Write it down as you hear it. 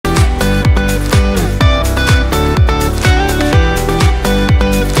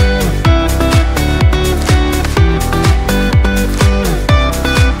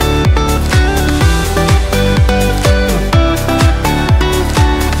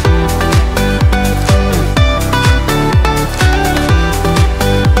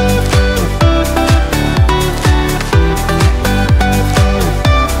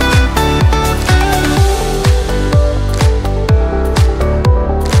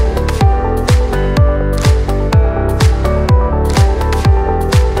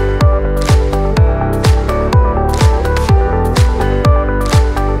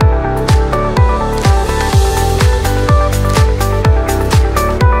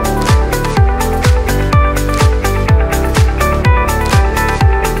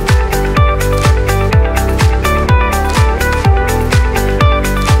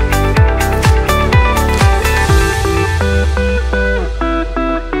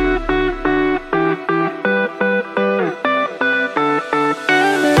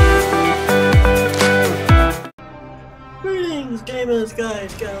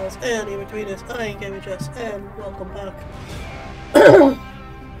guys, I am Gamer Peeps and welcome back.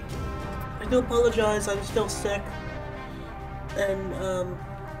 I do apologise, I'm still sick and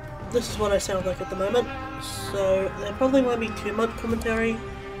this is what I sound like at the moment, so there probably won't be too much commentary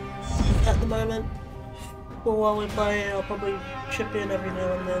at the moment. Well, while we play, I'll probably chip in every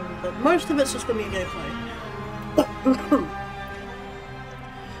now and then, but most of it's just going to be gameplay.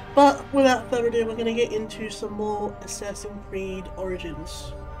 But without further ado, we're going to get into some more Assassin's Creed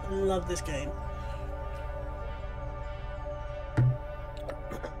Origins. I love this game.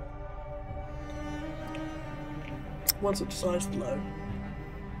 Once it decides to load.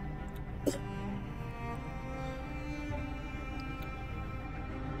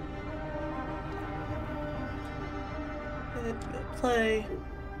 Play,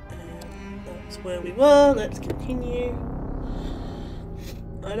 and that's where we were. Let's continue.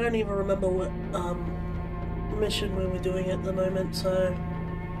 I don't even remember what mission we were doing at the moment, so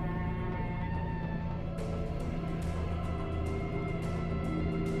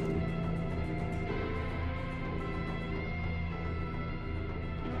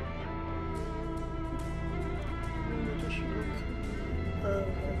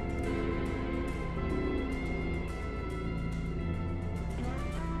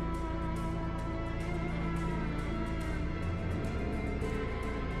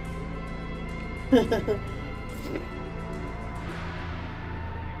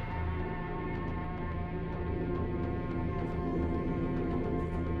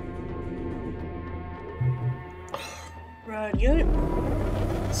right,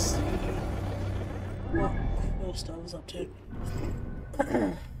 let's see what first I was up to.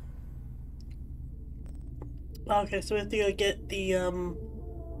 Okay, so we have to go get the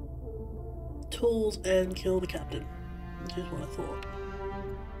tools and kill the captain, which is what I thought.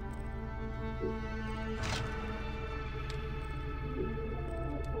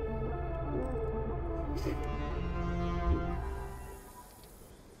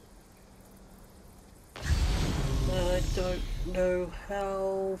 I don't know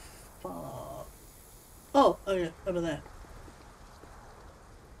how far. Oh, okay, over there.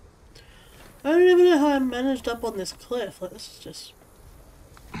 I don't even know how I managed up on this cliff. Like, this is just.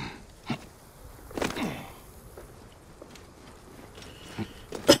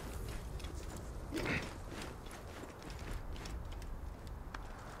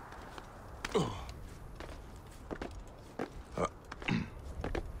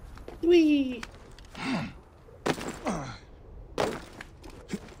 Whee!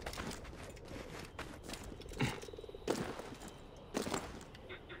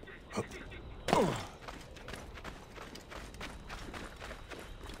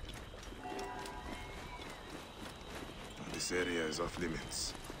 This area is off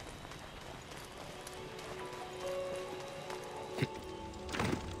limits.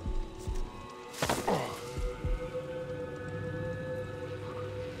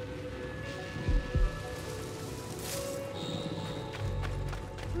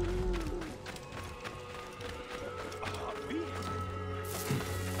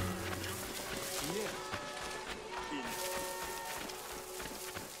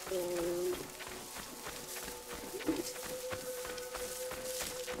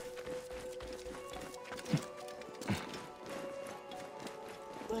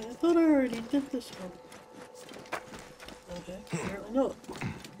 I thought I already did this one. Okay, apparently not.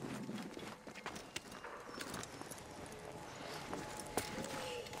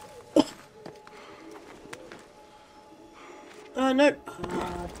 No.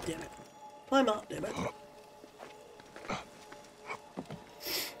 Ah, damn it. Climb up, damn it.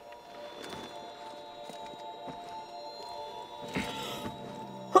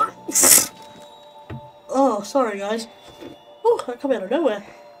 Oh, sorry guys. Oh, I come out of nowhere.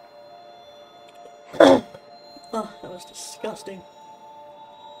 Oh, that was disgusting.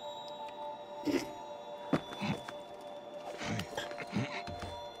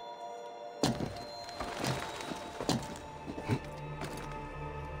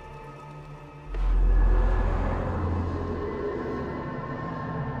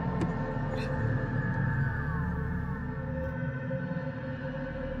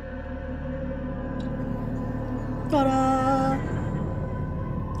 Ta-da!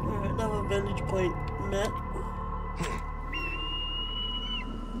 Alright, another vantage point met.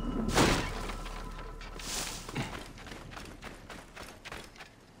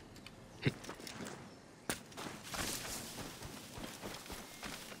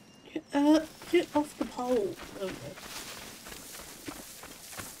 Get off the pole. Okay.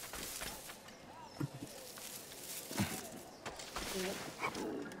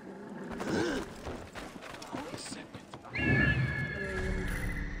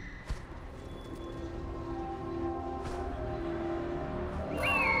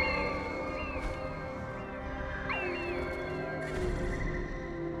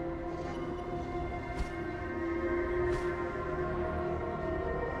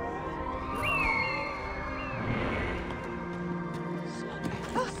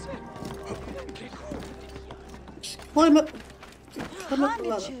 Climb up. Climb up the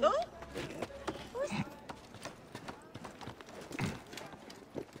ladder. Yeah.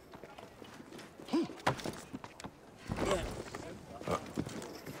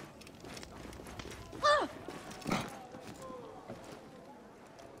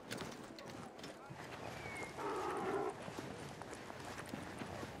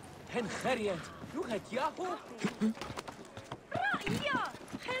 هن خريت لغة ياهو رأيا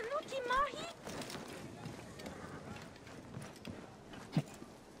خلوكي ماهي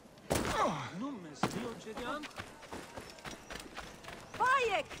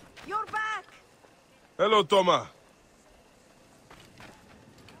بايك you're back Hello, Toma.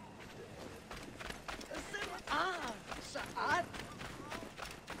 ساعات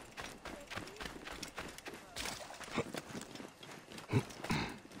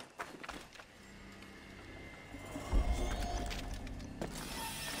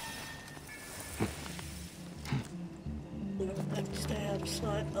Stay out of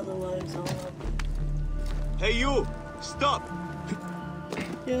sight, otherwise I'll... Hey you! Stop!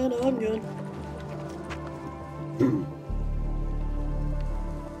 Yeah, no, I'm good.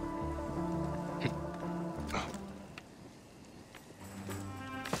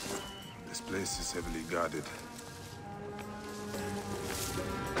 This place is heavily guarded.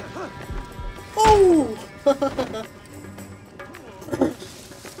 Oh!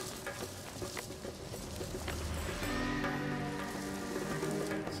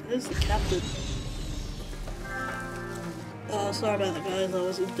 This is the captain. Sorry about that, guys. I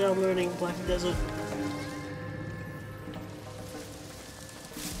was downloading Black Desert.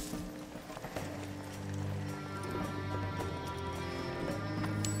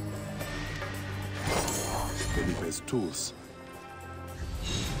 Felipe's tools.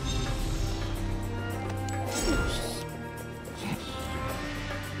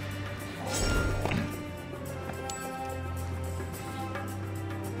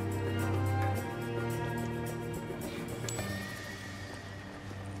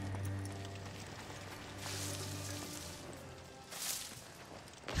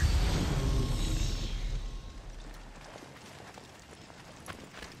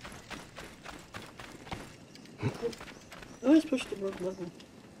 I always push the wrong button.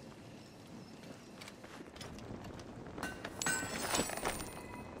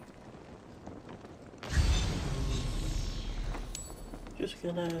 Just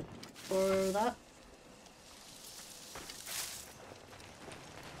gonna borrow that.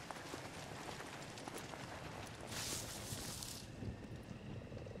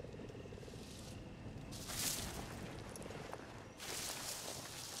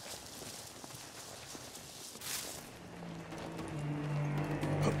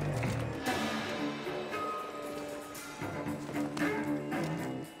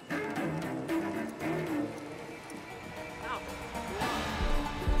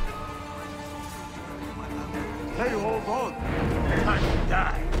 Hey, hold on. Can't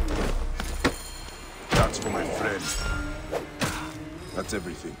die. That's for my friend. That's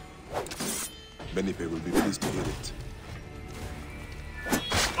everything. Benipe will be pleased to hear it.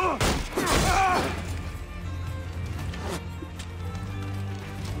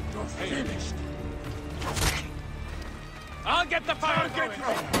 You're finished. I'll get the fire going.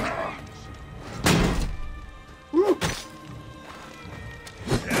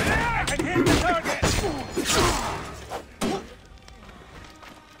 I can hit the target.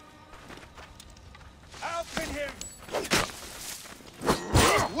 I'll pin him.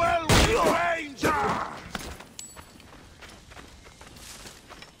 Well, ranger!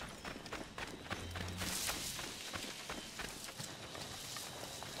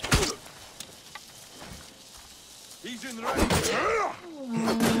 He's in range.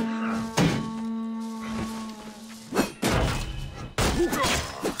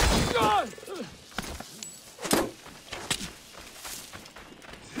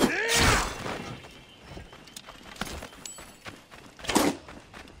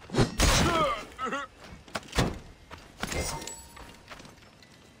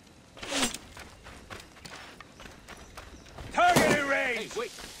 Target in range. Hey,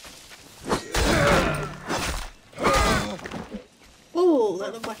 wait. Oh,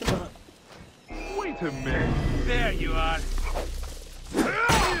 that looked like a bot. Wait a minute. There you are.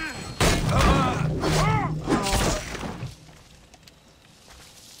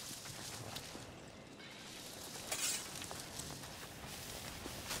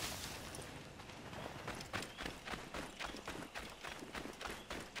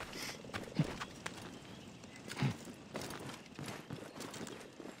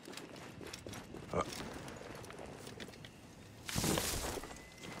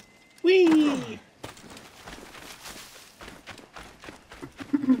 Whee!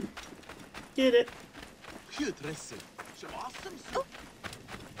 did it. You're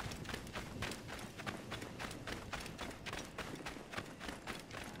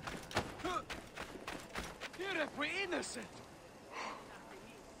if we're innocent.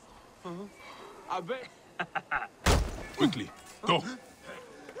 I bet. Quickly, go.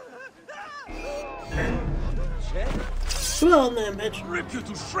 Come on then, bitch. Rip you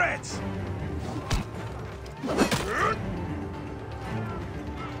to shreds.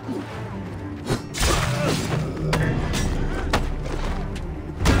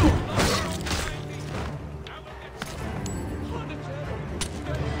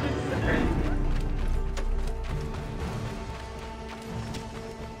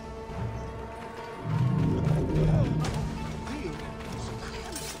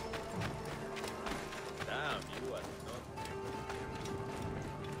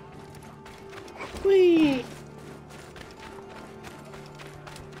 Whee!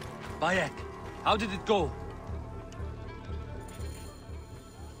 Bayek, how did it go?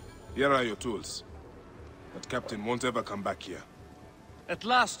 Here are your tools. That captain won't ever come back here. At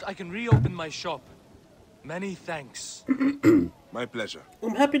last, I can reopen my shop. Many thanks. My pleasure.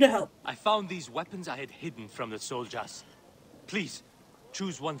 I'm happy to help. I found these weapons I had hidden from the soldiers. Please,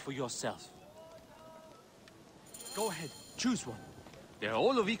 choose one for yourself. Go ahead, choose one. They're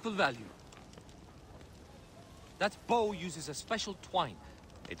all of equal value. That bow uses a special twine.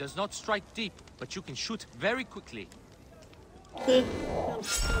 It does not strike deep, but you can shoot very quickly.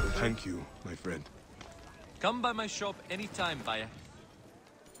 Thank you, my friend. Come by my shop anytime, Bayek.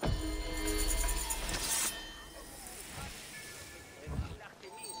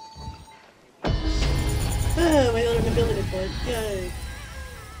 Oh, I got an ability point. Yay.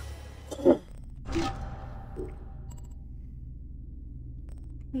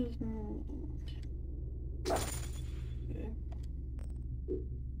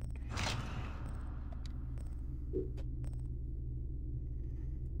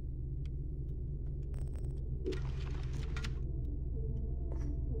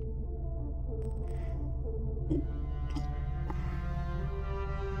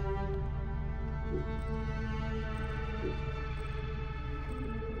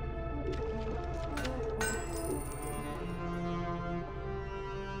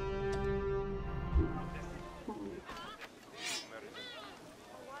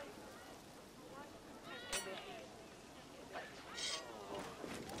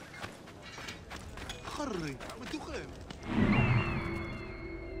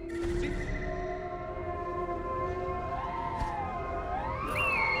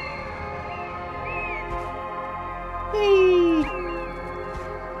 Whee!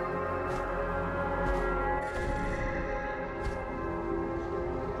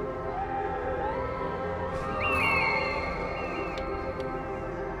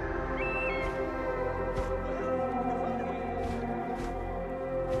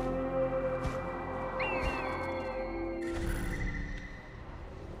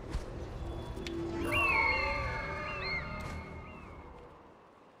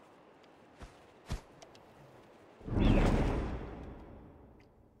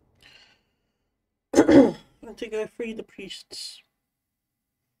 I think I free the priests.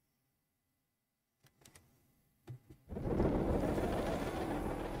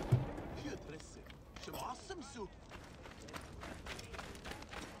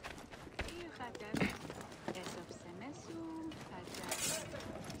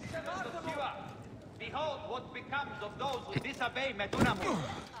 Behold what becomes of those who disobey Medunamu,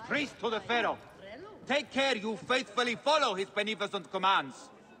 priest to the Pharaoh. Take care you faithfully follow his beneficent commands.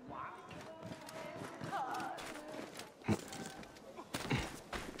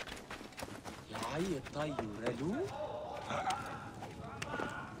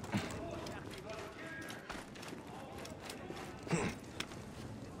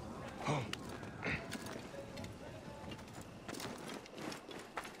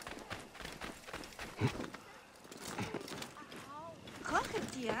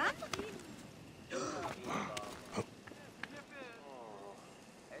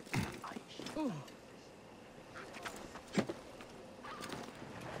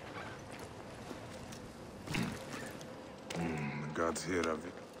 The gods hear of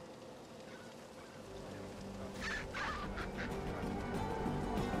it.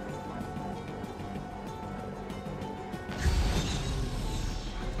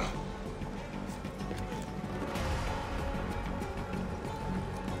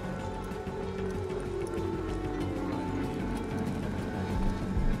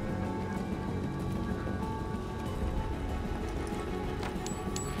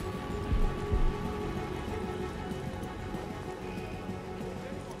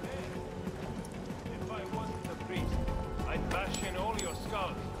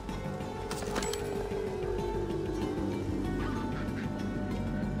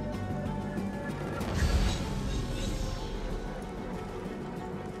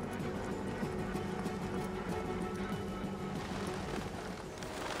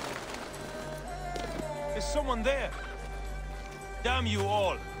 There's someone there. Damn you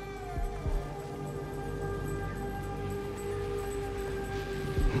all.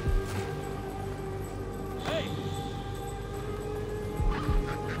 Hey!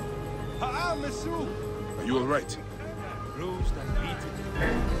 Ah, monsieur! Are you all right? Bruised and beaten.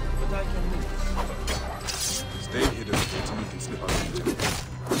 But I can move. Stay hidden until we can slip out of the temple.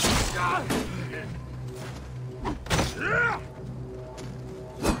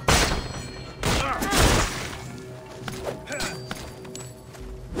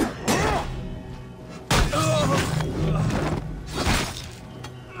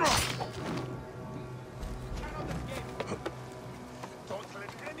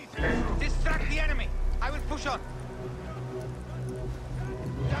 Distract the enemy. I will push on.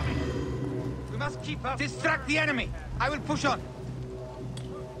 Damn it. We must keep up. Distract the enemy. I will push on.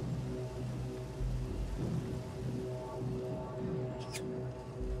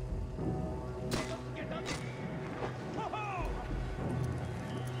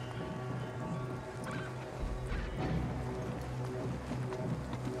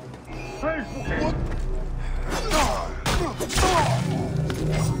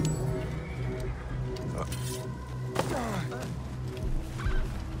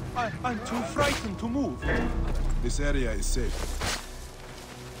 I'm too frightened to move. This area is safe.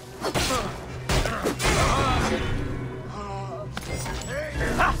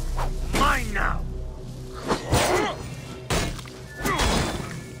 Ha! Mine now.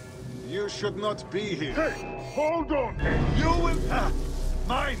 You should not be here. Hey, hold on! You will...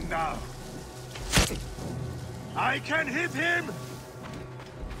 mine now! I can hit him!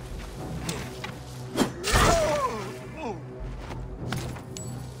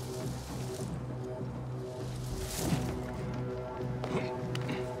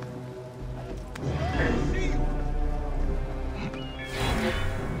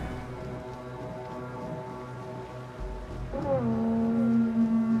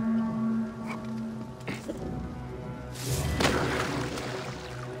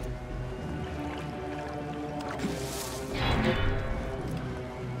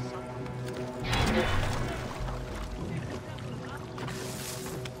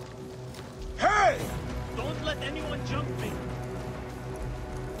 Hey! Don't let anyone jump me.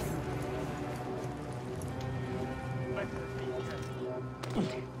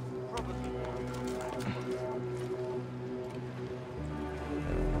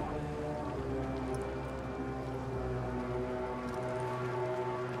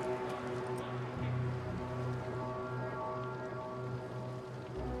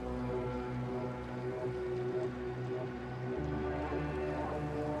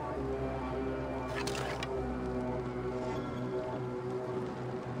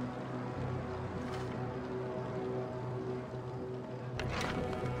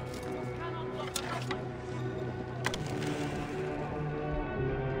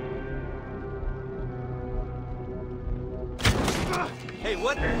 Hey,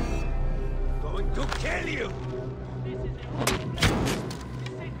 what? Going to kill you!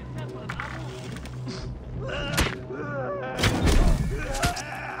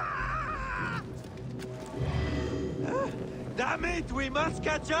 Damn it! We must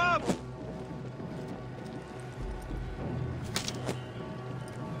catch up!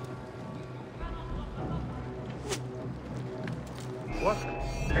 What?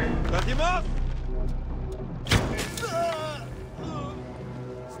 Cut him off!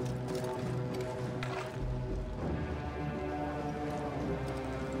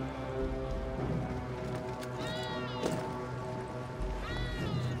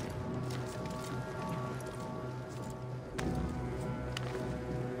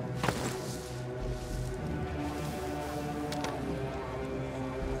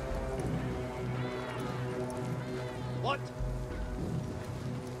 What?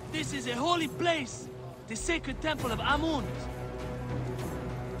 This is a holy place, the sacred temple of Amun.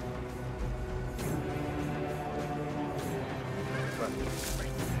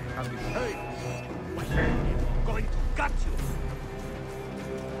 Hey! I'm going to gut you!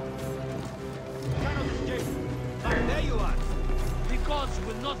 Cannot escape! Ah, there you are! The gods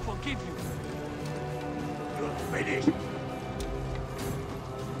will not forgive you. You're finished!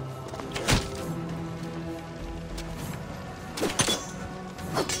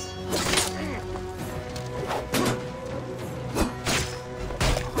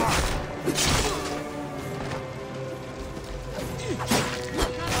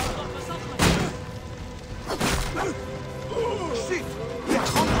 Shit! The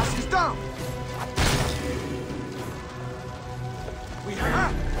compass is down! We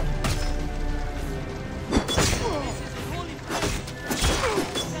have... This is a holy place, the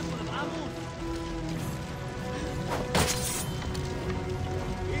temple of Amun.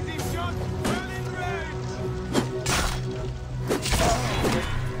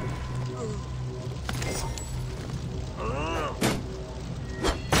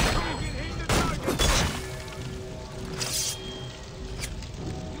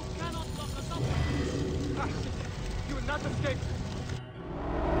 not escape.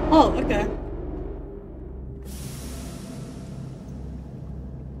 Oh, okay.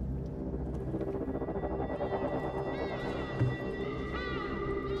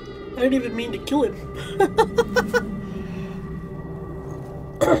 I didn't even mean to kill him.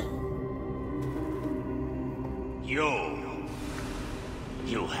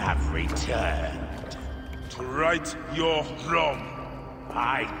 You have returned. To right your wrong.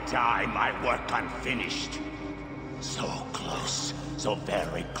 I die my work unfinished. So close, so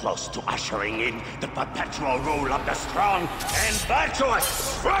very close to ushering in the perpetual rule of the strong and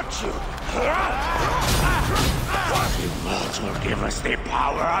virtuous. Virtue! Immortal give us the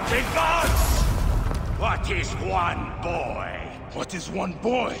power of the gods! What is one boy? What is one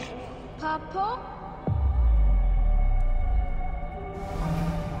boy? Papa?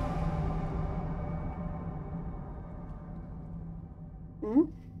 Hmm?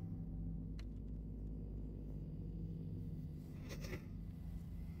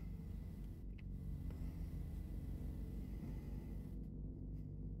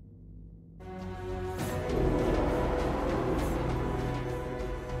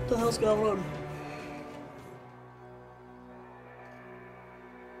 What the hell's going on?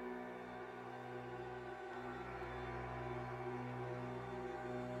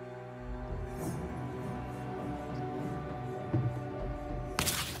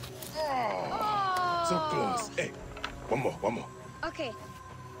 So close. Hey, one more. Okay,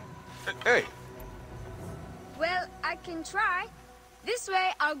 Hey, well, I can try. This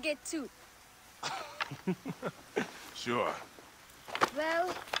way, I'll get two. sure.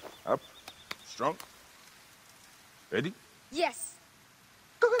 Well, Up, strong. Ready? yes.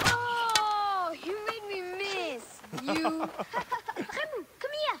 Oh, you made me miss. You. Remu,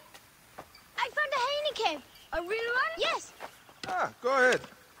 come here. I found a hyena cave. A real one? Yes, Ah, go ahead.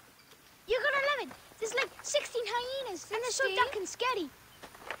 you're gonna love it. There's like 16 hyenas, and they're so 16? dark and scary.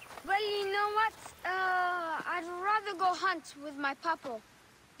 Well, you know what? I'd rather go hunt with my papa.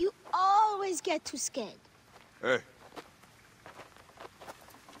 You always get too scared. Hey.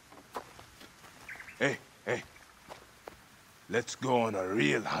 Hey. Let's go on a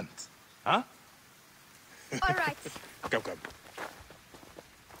real hunt. Huh? All right. Come.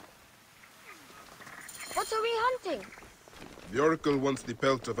 What are we hunting? The Oracle wants the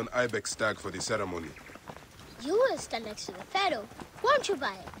pelt of an ibex stag for the ceremony. You will stand next to the pharaoh, won't you,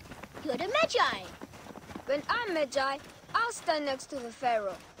 Bayek? You're the Magi. When I'm Magi, I'll stand next to the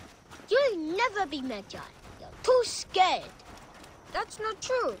pharaoh. You'll never be Magi. You're too scared. That's not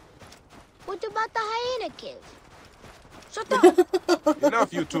true. What about the hyena cave? Shut up.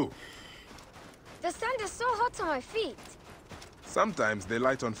 Enough, you two. The sand is so hot on my feet. Sometimes they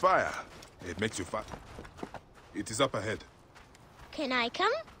light on fire. It makes you fat. It is up ahead. Can I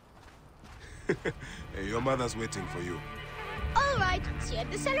come? Hey, your mother's waiting for you. All right. See you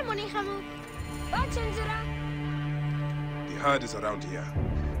at the ceremony, Hamu. Bye, Chinzura. The herd is around here.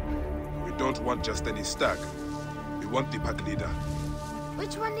 We don't want just any stag. We want the pack leader.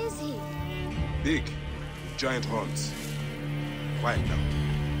 Which one is he? Big, with giant horns. Quiet now.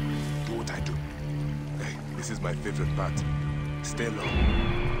 Do what I do. Hey, this is my favorite part. Stay low.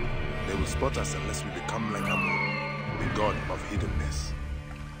 They will spot us unless we become like Amun, the god of hiddenness.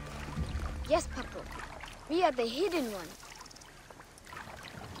 Yes, Papa. We are the hidden one.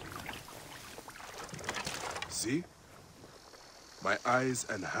 See? My eyes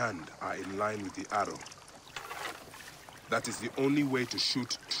and hand are in line with the arrow. That is the only way to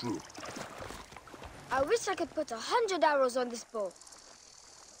shoot true. I wish I could put 100 arrows on this bow.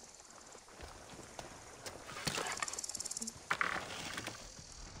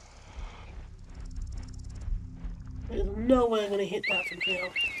 There's no way I'm gonna hit that from here.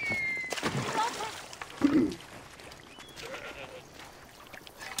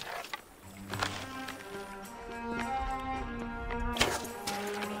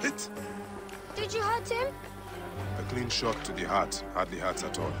 Hit! Did you hurt him? A clean shot to the heart hardly hurts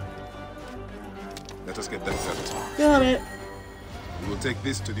at all. Let us get that pelt. Got it. We will take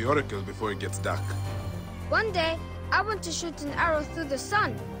this to the Oracle before it gets dark. One day, I want to shoot an arrow through the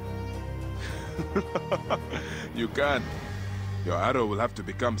sun. You can. Your arrow will have to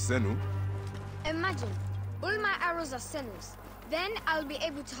become Senu. Imagine, all my arrows are sinews. Then I'll be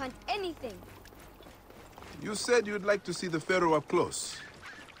able to hunt anything. You said you'd like to see the Pharaoh up close.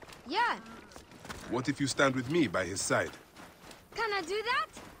 Yeah, What if you stand with me by his side? can I do that?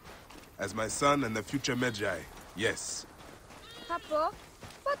 As my son and the future Magi, yes. Papa,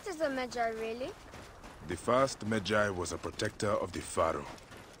 what is a Magi really? The first Magi was a protector of the Pharaoh.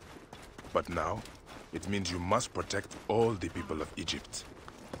 But now, it means you must protect all the people of Egypt.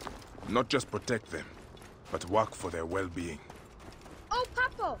 Not just protect them, but work for their well-being. Oh,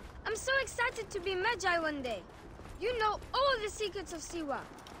 Papa, I'm so excited to be Magi one day. You know all the secrets of Siwa.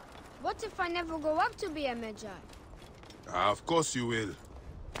 What if I never grow up to be a Magi? Of course you will.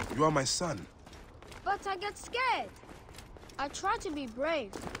 You are my son. But I get scared. I try to be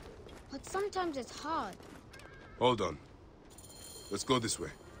brave, but sometimes it's hard. Hold on. Let's go this way.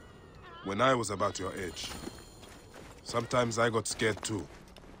 When I was about your age, sometimes I got scared too.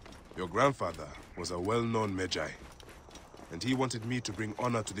 Your grandfather was a well-known Magi, and he wanted me to bring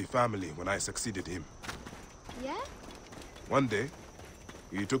honor to the family when I succeeded him. Yeah? One day,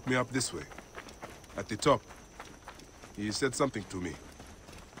 he took me up this way. At the top, he said something to me.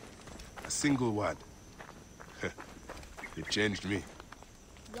 A single word. It changed me.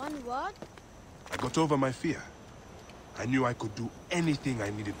 One word? I got over my fear. I knew I could do anything I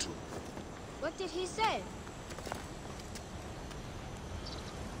needed to. What did he say?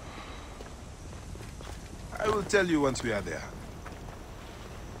 I will tell you once we are there.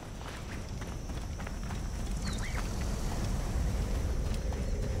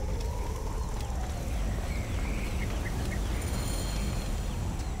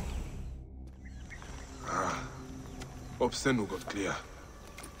 Hope Senu got clear.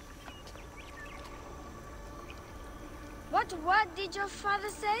 What word did your father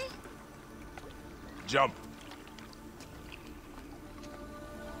say? Jump.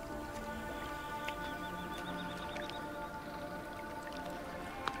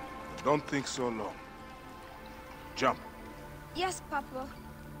 Don't think so long. Jump. Yes, Papa.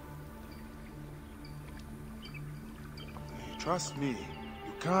 Trust me.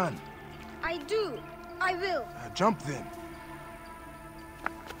 You can. I do. I will. Jump then.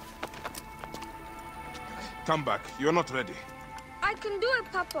 Come back. You're not ready. I can do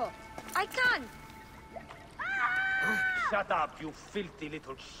it, Papa. I can. Shut up, you filthy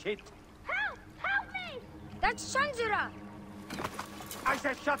little shit! Help! Help me! That's Shanjira. I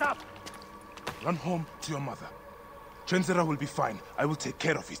said shut up! Run home to your mother. Chenzera will be fine. I will take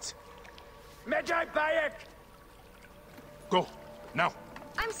care of it. Magi Bayek! Go. Now.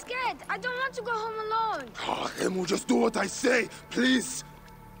 I'm scared. I don't want to go home alone. Oh, Emu, just do what I say, please.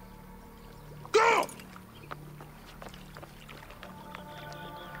 Go!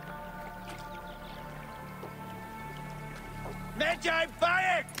 Magi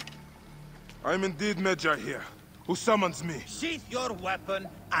Bayek! I'm indeed Magi here. Who summons me? Sheath your weapon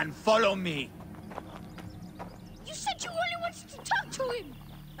and follow me. You said you only wanted to talk to him!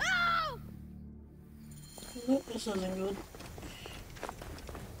 Oh! Oh, this isn't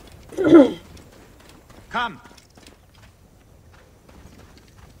good. Come.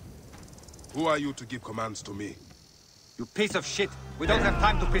 Who are you to give commands to me? You piece of shit. We don't have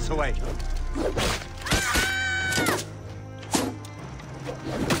time to piss away.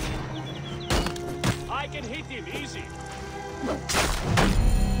 I can hit him easy.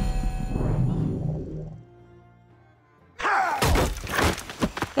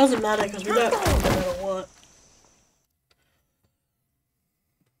 Doesn't matter because we don't no matter what.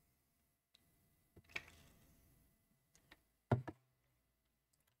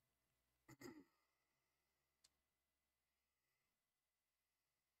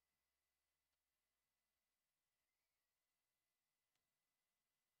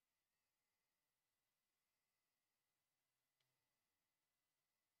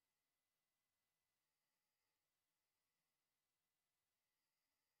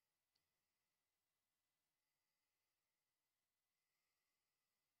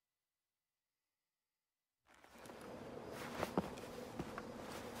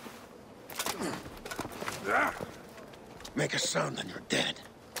 Make a sound and you're dead.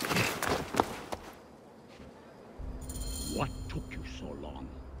 What took you so long?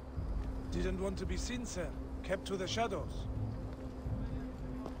 Didn't want to be seen, sir. Kept to the shadows.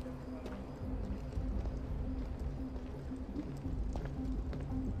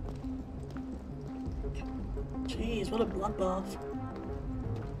 Jeez, what a bloodbath.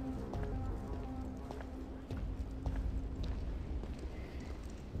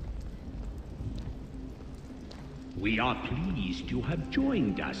 We are pleased you have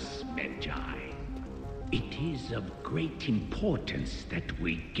joined us, Magi. It is of great importance that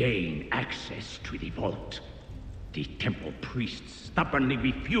we gain access to the vault. The temple priests stubbornly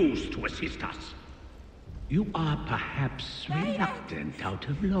refuse to assist us. You are perhaps reluctant out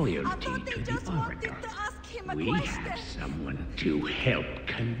of loyalty to the Oracle. We have someone to help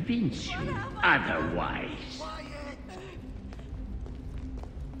convince you otherwise.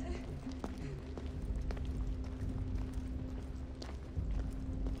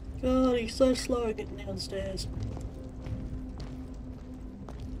 God, he's so slow getting downstairs.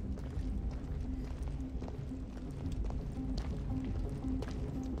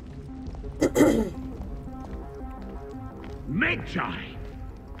 Magi!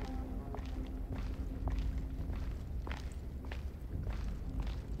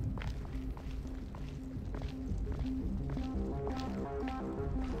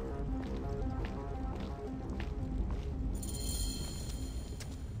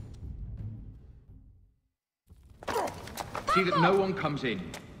 See that no one comes in.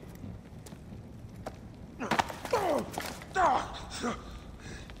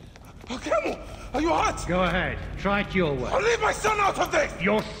 Camel, are you hurt? Go ahead. Try it your way. I'll leave my son out of this!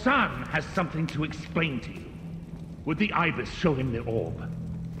 Your son has something to explain to you. Would the Ibis show him the orb?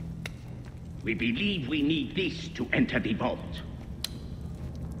 We believe we need this to enter the vault.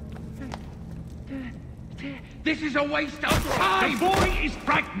 This is a waste of time! The boy is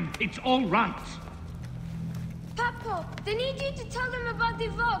frightened. It's all right. Papa, they need you to tell them about the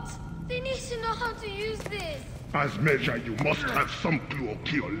vault. They need to know how to use this. As Magi, you must have some clue or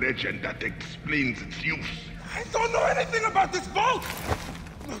key or legend that explains its use. I don't know anything about this vault!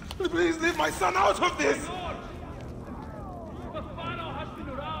 Please leave my son out of this!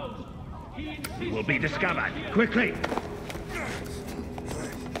 He will be discovered. Quickly!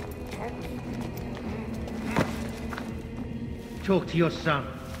 Talk to your son.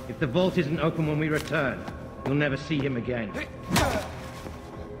 If the vault isn't open when we return, you'll never see him again.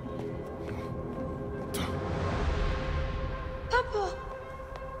 Papa!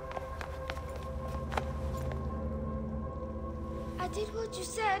 I did what you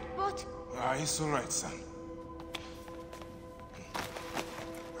said, but... It's all right, son.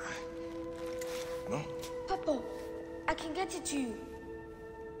 No? Papa, I can get it to you.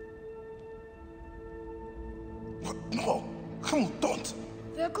 What? No! Come on, don't!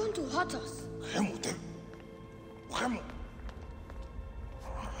 They're going to hurt us. Come on.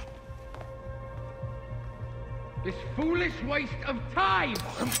 This foolish waste of time!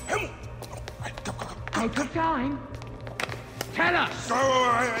 Out of time? Tell us! No,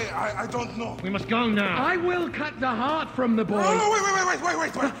 I don't know. We must go now. I will cut the heart from the boy. No,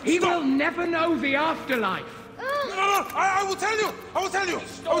 wait. He will never know the afterlife. No, I will tell you. I will tell you.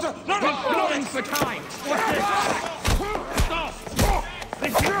 He's going for time. Stop!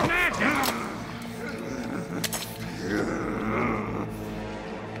 This is magic!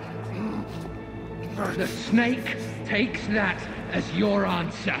 The snake takes that as your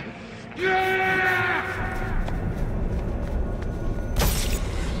answer.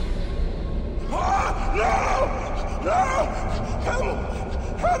 Camel!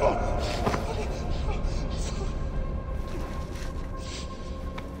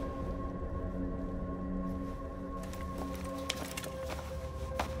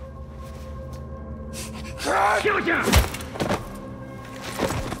 Shoot him!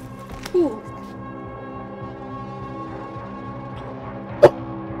 Ooh.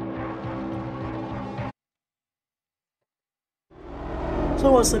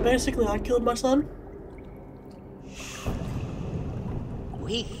 So what, so basically I killed my son?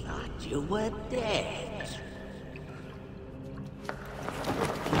 We thought you were dead.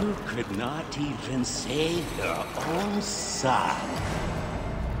 You could not even save your own son.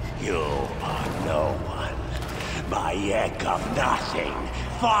 You are no one. My egg of nothing.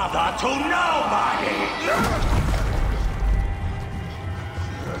 Father to nobody!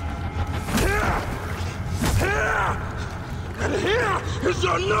 And here is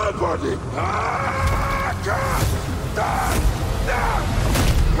your nobody!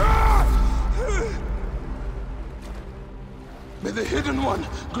 May the Hidden One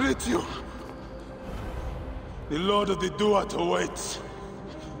greet you. The Lord of the Duat awaits.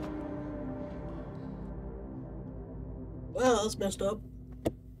 Well, that's messed up.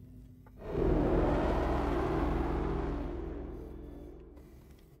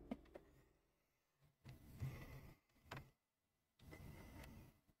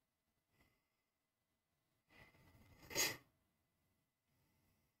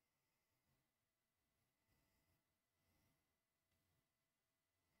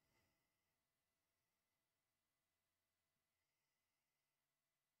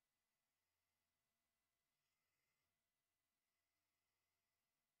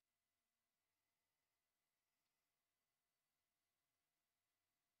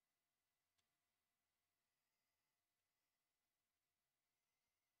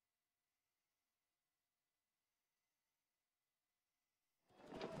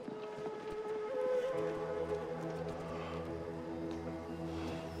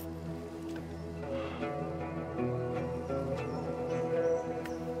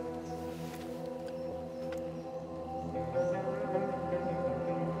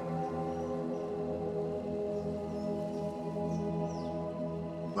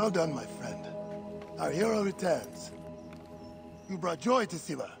 Well done, my friend. Our hero returns. You brought joy to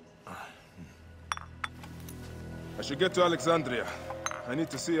Siwa. I should get to Alexandria. I need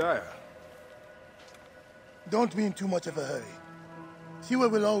to see Aya. Don't be in too much of a hurry.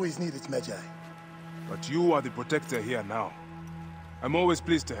 Siwa will always need its Magi. But you are the protector here now. I'm always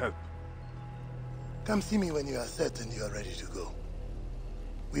pleased to help. Come see me when you are certain you are ready to go.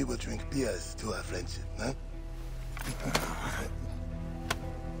 We will drink beers to our friendship, huh?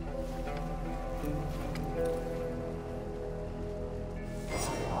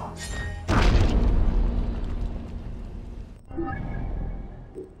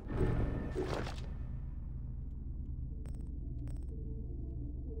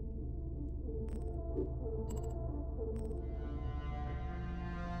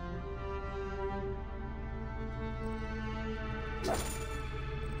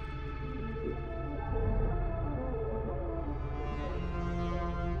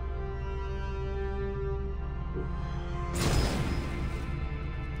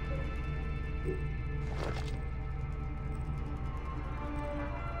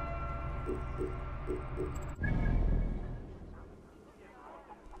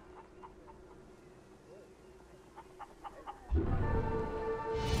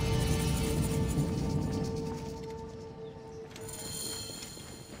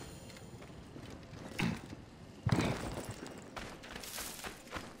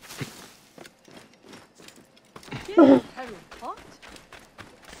 What?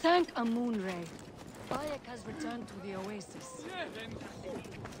 Thank a moon ray. Bayek has returned to the oasis.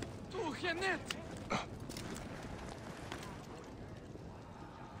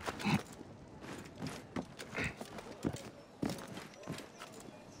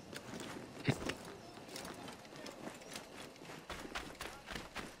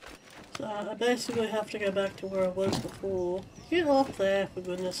 So I basically have to go back to where I was before. Get off there, for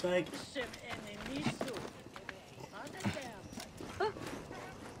goodness sake.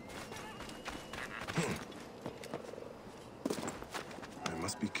 I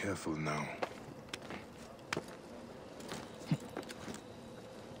must be careful now.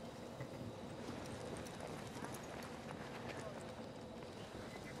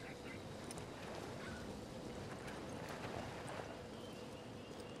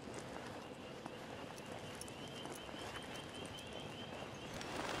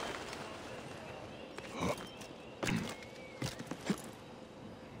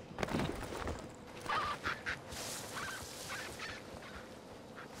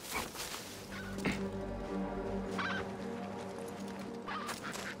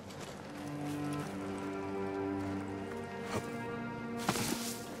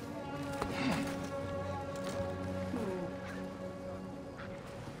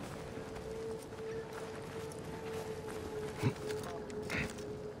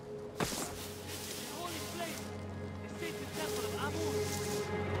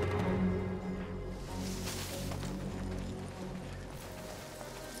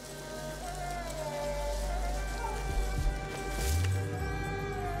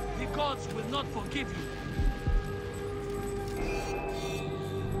 Gods will not forgive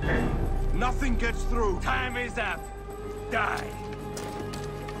you. Nothing gets through. Time is up. Die.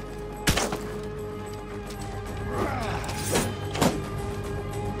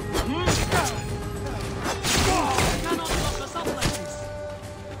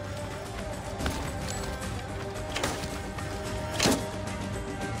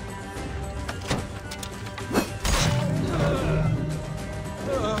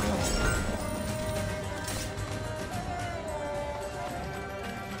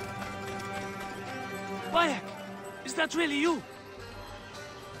 Bayek, is that really you?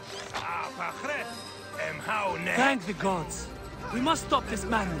 Thank the gods. We must stop this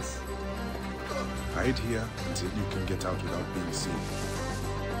madness. Hide here until you can get out without being seen.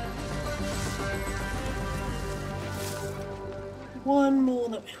 One more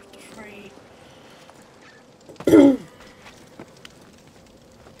that we have to free.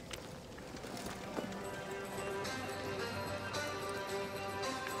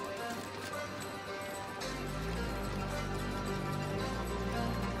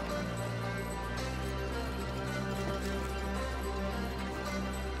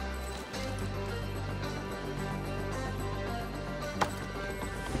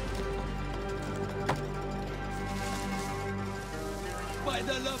 By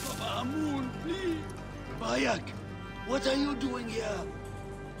the love of Amun, please! Bayek, what are you doing here?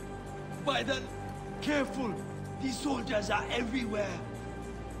 By the... Careful! These soldiers are everywhere!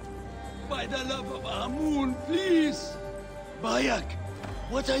 By the love of Amun, please! Bayek,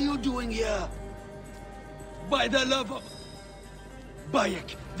 what are you doing here? By the love of...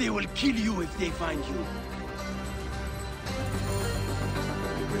 Bayek, they will kill you if they find you.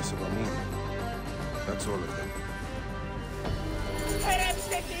 The grace of Amun. That's all of them.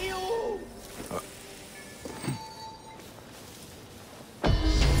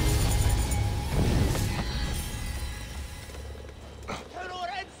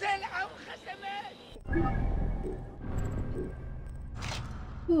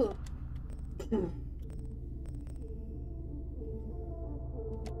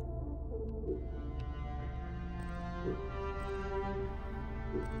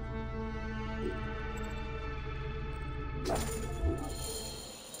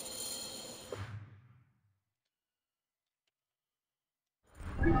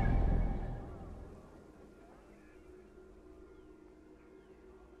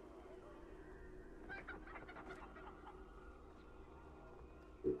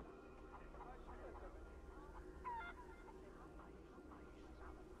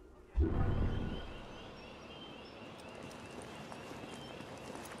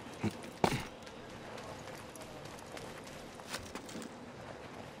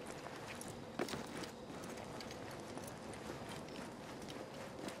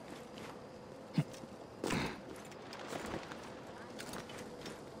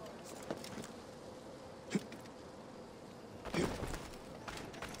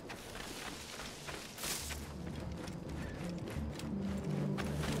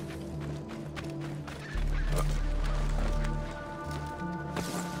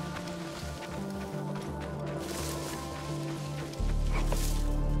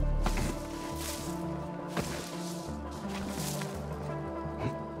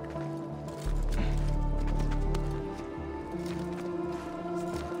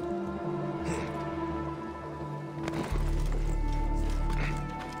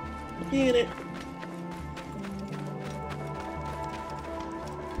 Get it.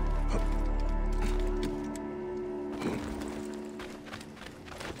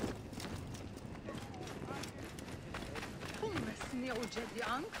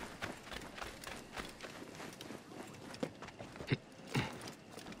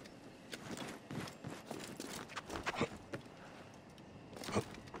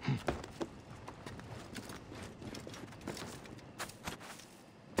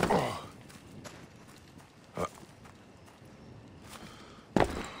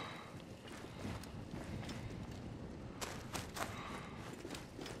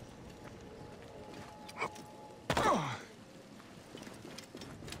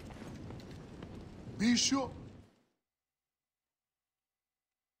 Be sure.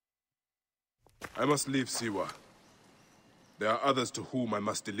 I must leave Siwa. There are others to whom I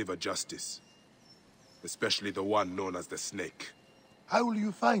must deliver justice. Especially the one known as the Snake. How will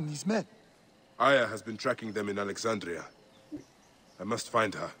you find these men? Aya has been tracking them in Alexandria. I must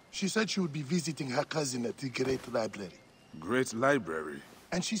find her. She said she would be visiting her cousin at the Great Library. Great Library?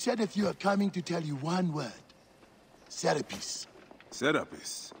 And she said if you are coming to tell you one word. Serapis.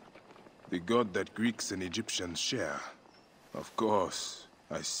 Serapis? The god that Greeks and Egyptians share. Of course,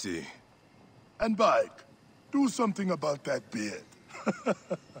 I see. And Bayek, do something about that beard.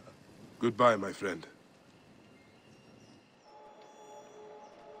 Goodbye, my friend.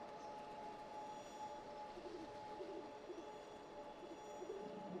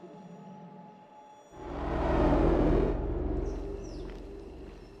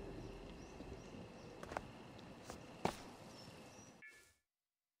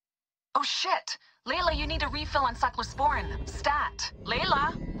 Oh shit! Layla, you need a refill on cyclosporin. Stat.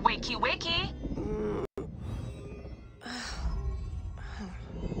 Layla, wakey wakey!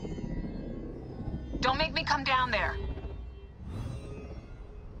 Don't make me come down there.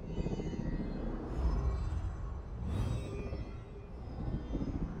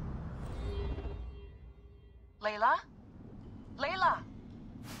 Layla? Layla!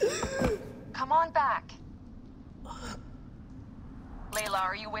 Come on back. Layla,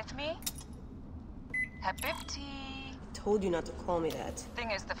 are you with me? Habibti. Told you not to call me that. Thing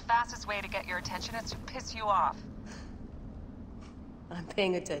is, the fastest way to get your attention is to piss you off. I'm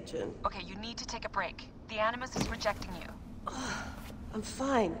paying attention. Okay, you need to take a break. The Animus is rejecting you. I'm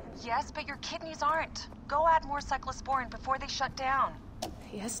fine. Yes, but your kidneys aren't. Go add more cyclosporin before they shut down.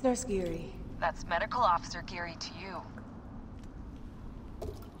 Yes, Nurse Geary. That's Medical Officer Geary to you.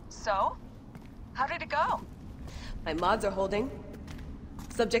 So? How did it go? My mods are holding.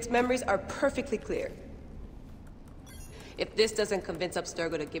 Subject's memories are perfectly clear. If this doesn't convince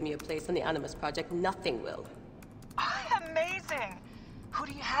Abstergo to give me a place on the Animus Project, nothing will. Amazing! Who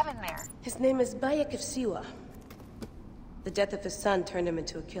do you have in there? His name is Bayek of Siwa. The death of his son turned him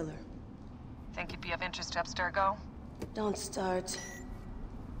into a killer. Think he'd be of interest to Abstergo? Don't start.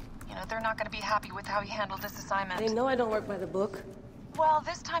 You know, they're not gonna be happy with how he handled this assignment. They know I don't work by the book. Well,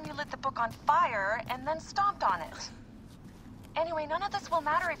 this time you lit the book on fire and then stomped on it. Anyway, none of this will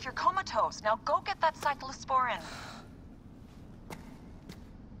matter if you're comatose. Now go get that cyclosporin.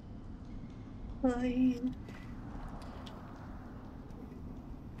 Fine.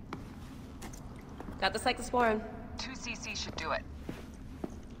 Got the cyclosporin. 2 cc should do it.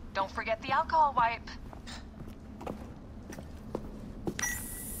 Don't forget the alcohol wipe.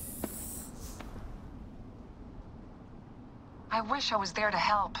 I wish I was there to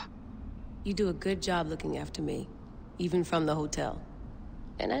help. You do a good job looking after me, even from the hotel.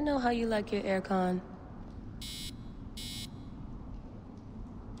 And I know how you like your aircon.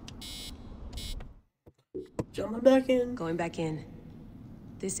 Jumping back in. Going back in.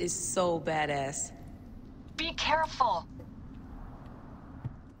 This is so badass. Be careful.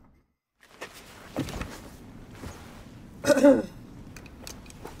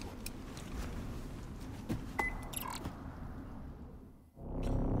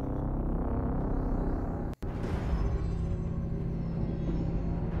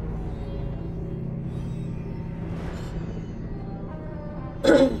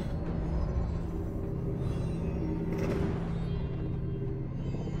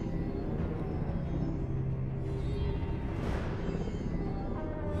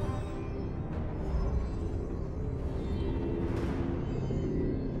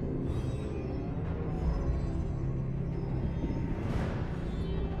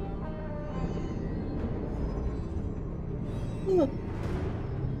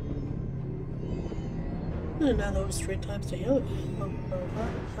 I didn't know that was 3 times to heal it.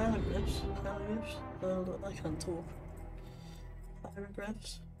 Hieroglyphs. I can't talk.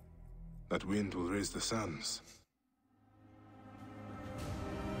 Hieroglyphs. That wind will raise the sands.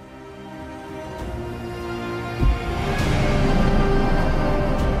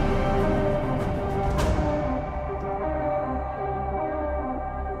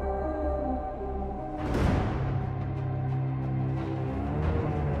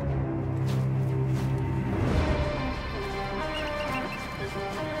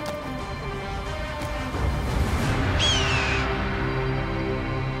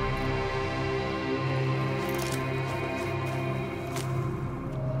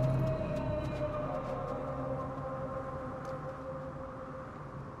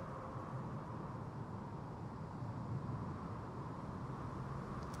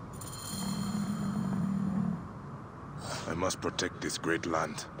 I must protect this great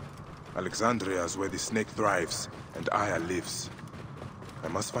land. Alexandria is where the snake thrives, and Aya lives. I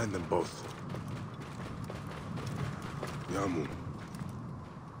must find them both. Yamu.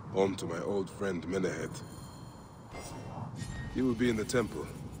 Home to my old friend Menehet. He will be in the temple.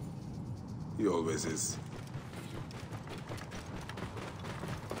 He always is.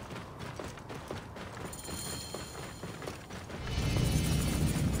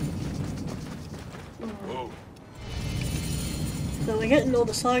 So we're getting all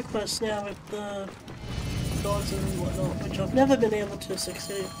the side quests now with the gods and whatnot, which I've never been able to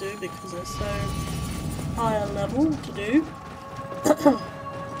succeed do because they're so higher level to do.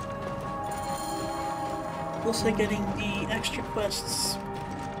 Also getting the extra quests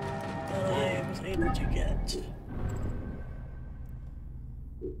that I was able to get.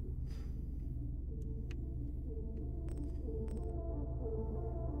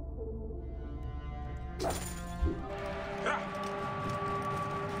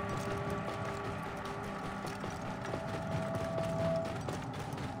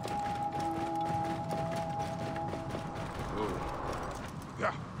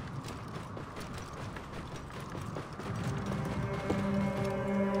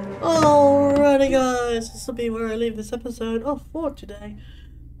 Alrighty guys, this will be where I leave this episode off for today.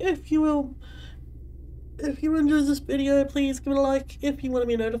 If you enjoyed this video, please give it a like. If you want to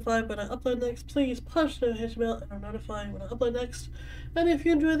be notified when I upload next, please push the notification bell and I'll notify you when I upload next. And if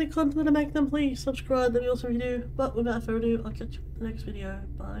you enjoy the content I make, then please subscribe, that'd be awesome if you do. But without further ado, I'll catch you in the next video.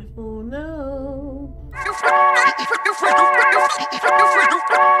 Bye for now.